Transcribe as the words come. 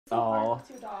So far with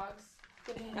 2 dogs.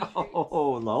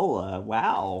 Oh, Lola,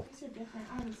 wow. These are different.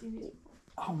 I haven't seen these before.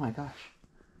 Oh my gosh.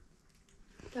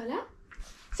 Lola?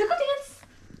 Circle dance!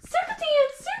 Circle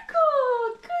dance!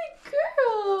 Circle! Good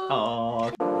girl!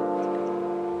 Oh.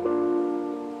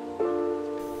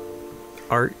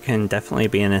 Art can definitely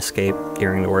be an escape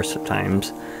during the worst of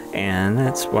times, and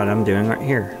that's what I'm doing right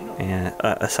here, and,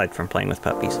 aside from playing with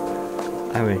puppies.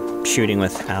 I was shooting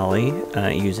with Allie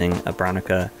using a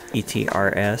Bronica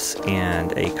ETRS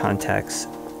and a Contax.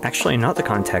 Actually, not the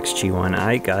Contax G1.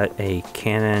 I got a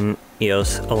Canon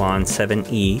Elan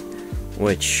 7E,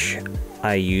 which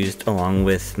I used along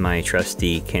with my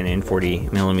trusty Canon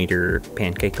 40mm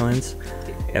pancake lens,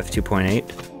 f2.8.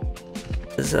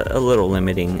 It's a little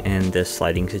limiting in this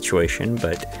lighting situation,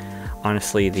 but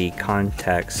honestly, the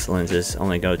Contax lenses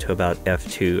only go to about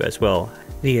f2 as well.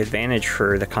 The advantage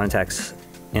for the Contax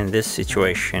in this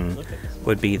situation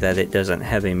would be that it doesn't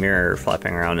have a mirror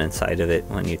flapping around inside of it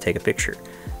when you take a picture.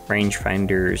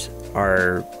 Rangefinders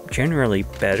are generally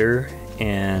better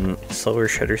in slower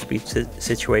shutter speed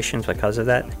situations because of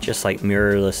that, just like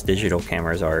mirrorless digital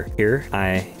cameras are. Here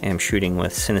I am shooting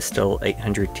with Cinestill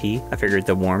 800T. I figured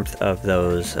the warmth of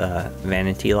those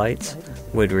vanity lights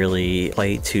would really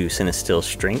play to Cinestill's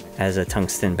strength as a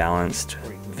tungsten balanced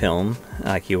film,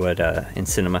 like you would in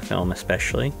cinema film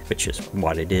especially, which is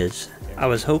what it is. I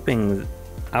was hoping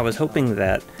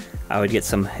that I would get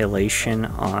some halation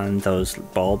on those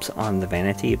bulbs on the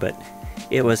vanity, but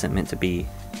it wasn't meant to be,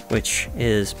 which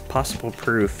is possible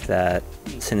proof that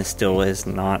Cinestill is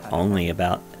not only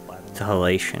about the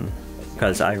halation,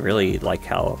 because I really like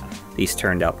how these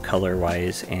turned out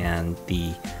color-wise, and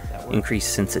the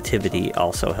increased sensitivity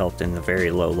also helped in the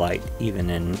very low light, even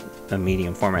in a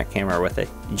medium format camera with a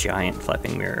giant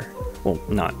flapping mirror. Well,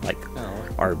 not like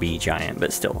RB giant,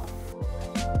 but still.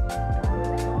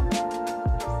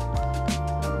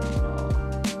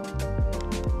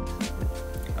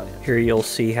 Here you'll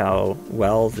see how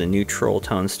well the neutral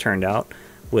tones turned out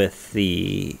with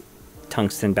the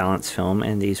tungsten balance film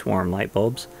and these warm light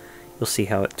bulbs. You'll see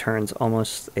how it turns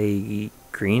almost a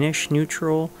greenish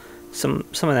neutral. Some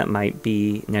of that might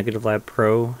be Negative Lab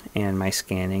Pro and my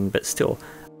scanning, but still.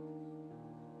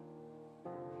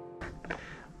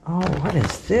 Oh, what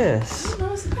is this? I don't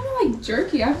know, it's kind of like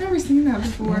jerky. I've never seen that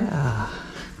before. Yeah.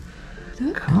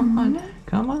 Look, Come on,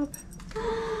 come up.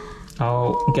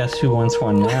 Oh, guess who wants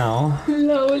one now?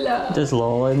 Lola. Does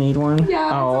Lola need one?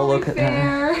 Yeah, oh, it's look at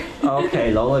fair. that.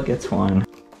 Okay, Lola gets one.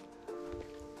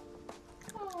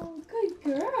 Oh, good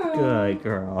girl. Good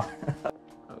girl.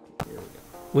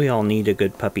 We all need a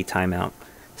good puppy timeout.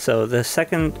 So the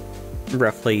second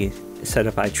roughly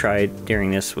setup I tried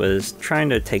during this was trying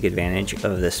to take advantage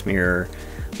of this mirror,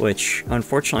 which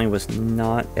unfortunately was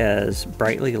not as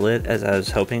brightly lit as I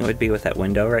was hoping it would be with that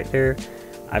window right there.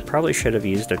 I probably should have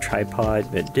used a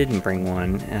tripod, but didn't bring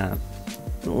one. I've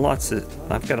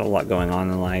got a lot going on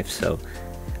in life, so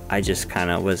I just kind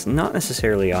of was not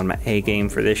necessarily on my A game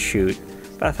for this shoot,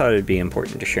 but I thought it would be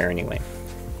important to share anyway.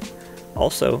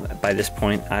 Also, by this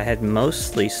point, I had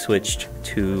mostly switched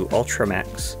to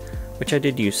Ultramax, which I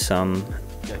did use some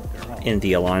in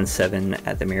the Elan 7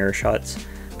 at the mirror shots,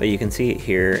 but you can see it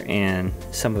here, and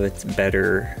some of it's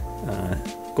better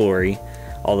glory,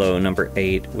 although number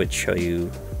 8 would show you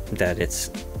that it's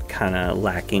kind of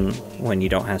lacking when you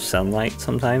don't have sunlight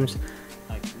sometimes.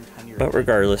 But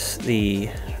regardless, the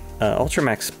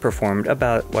Ultramax performed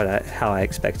about how I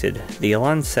expected. The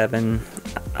Elan 7,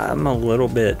 I'm a little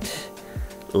bit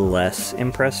less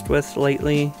impressed with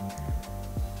lately.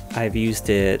 I've used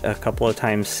it a couple of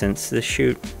times since this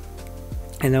shoot.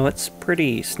 I know it's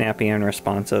pretty snappy and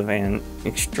responsive and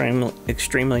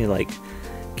extremely like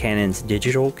Canon's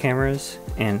digital cameras,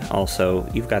 and also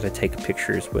you've got to take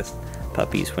pictures with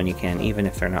puppies when you can, even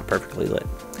if they're not perfectly lit.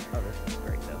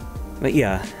 But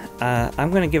yeah, I'm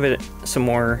going to give it some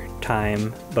more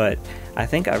time, but I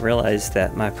think I realized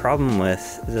that my problem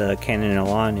with the Canon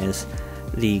Elan is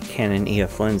the Canon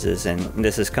EF lenses, and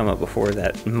this has come up before,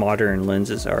 that modern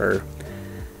lenses are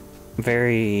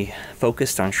very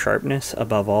focused on sharpness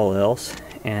above all else,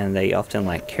 and they often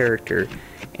lack character,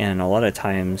 and a lot of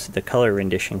times the color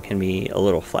rendition can be a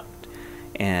little flat,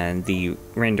 and the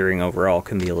rendering overall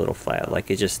can be a little flat.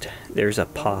 Like, it just, there's a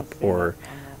pop or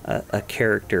a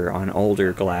character on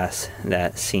older glass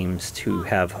that seems to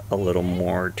have a little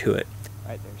more to it.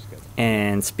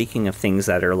 And speaking of things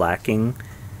that are lacking,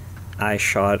 I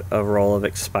shot a roll of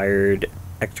expired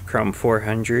Ektachrome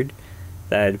 400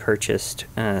 that I had purchased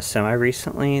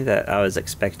semi-recently that I was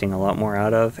expecting a lot more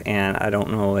out of, and I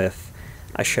don't know if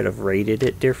I should have rated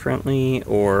it differently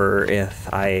or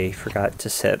if I forgot to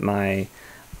set my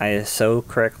ISO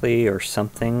correctly or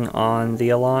something on the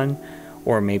Elan,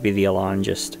 or maybe the Elan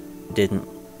just didn't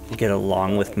get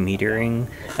along with metering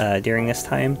during this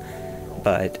time,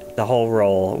 but the whole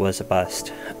roll was a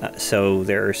bust. So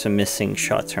there are some missing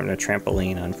shots from the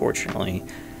trampoline, unfortunately,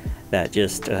 that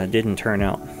just didn't turn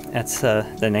out. That's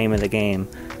the name of the game.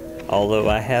 Although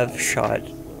I have shot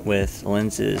with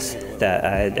lenses that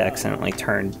I had accidentally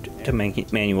turned to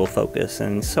make manual focus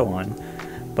and so on.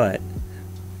 But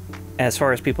as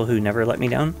far as people who never let me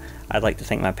down, I'd like to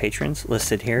thank my patrons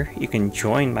listed here. You can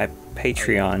join my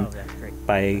Patreon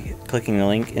by clicking the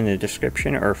link in the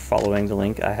description or following the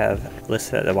link I have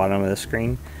listed at the bottom of the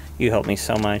screen. You help me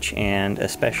so much, and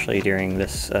especially during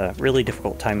this really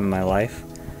difficult time in my life,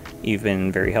 you've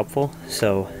been very helpful.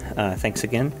 So thanks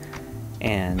again,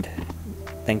 and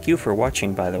thank you for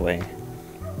watching, by the way.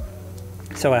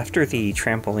 So after the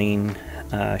trampoline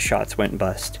shots went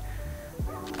bust,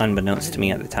 unbeknownst to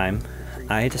me at the time,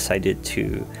 I decided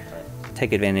to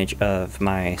take advantage of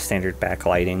my standard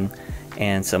backlighting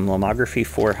and some Lomography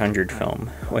 400 film,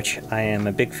 which I am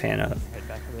a big fan of.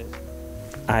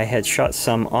 I had shot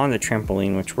some on the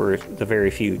trampoline, which were the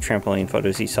very few trampoline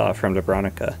photos you saw from the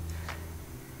Bronica,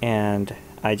 and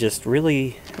I just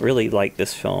really like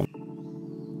this film.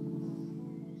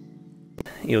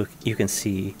 You can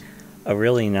see a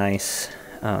really nice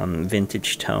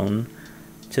vintage tone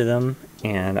to them,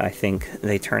 and I think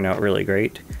they turn out really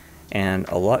great and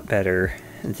a lot better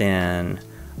than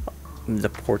the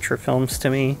portrait films to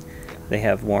me. They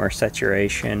have more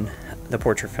saturation. The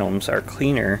portrait films are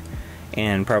cleaner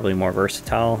and probably more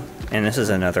versatile, and this is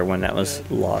another one that was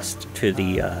lost to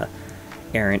the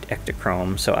errant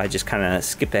Ektachrome, so I just kind of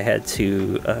skipped ahead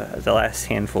to the last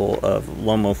handful of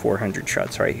Lomo 400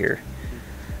 shots right here.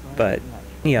 But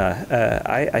yeah,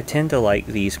 I tend to like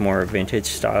these more vintage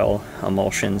style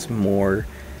emulsions more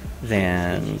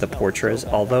than the portraits,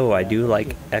 although I do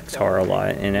like ETRS a lot,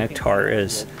 and ETRS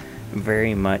is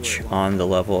very much on the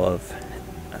level of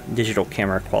digital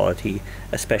camera quality,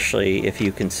 especially if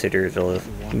you consider the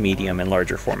medium and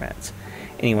larger formats.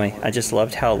 Anyway, I just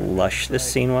loved how lush this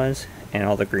scene was and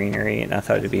all the greenery, and I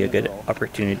thought it'd be a good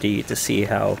opportunity to see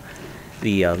how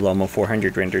the Lomo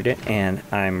 400 rendered it, and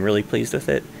I'm really pleased with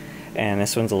it. And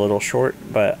this one's a little short,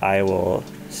 but I will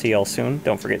see y'all soon.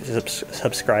 Don't forget to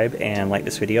subscribe and like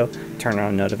this video, turn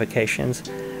on notifications.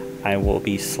 I will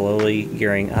be slowly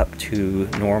gearing up to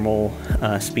normal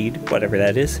speed, whatever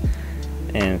that is.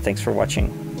 And thanks for watching.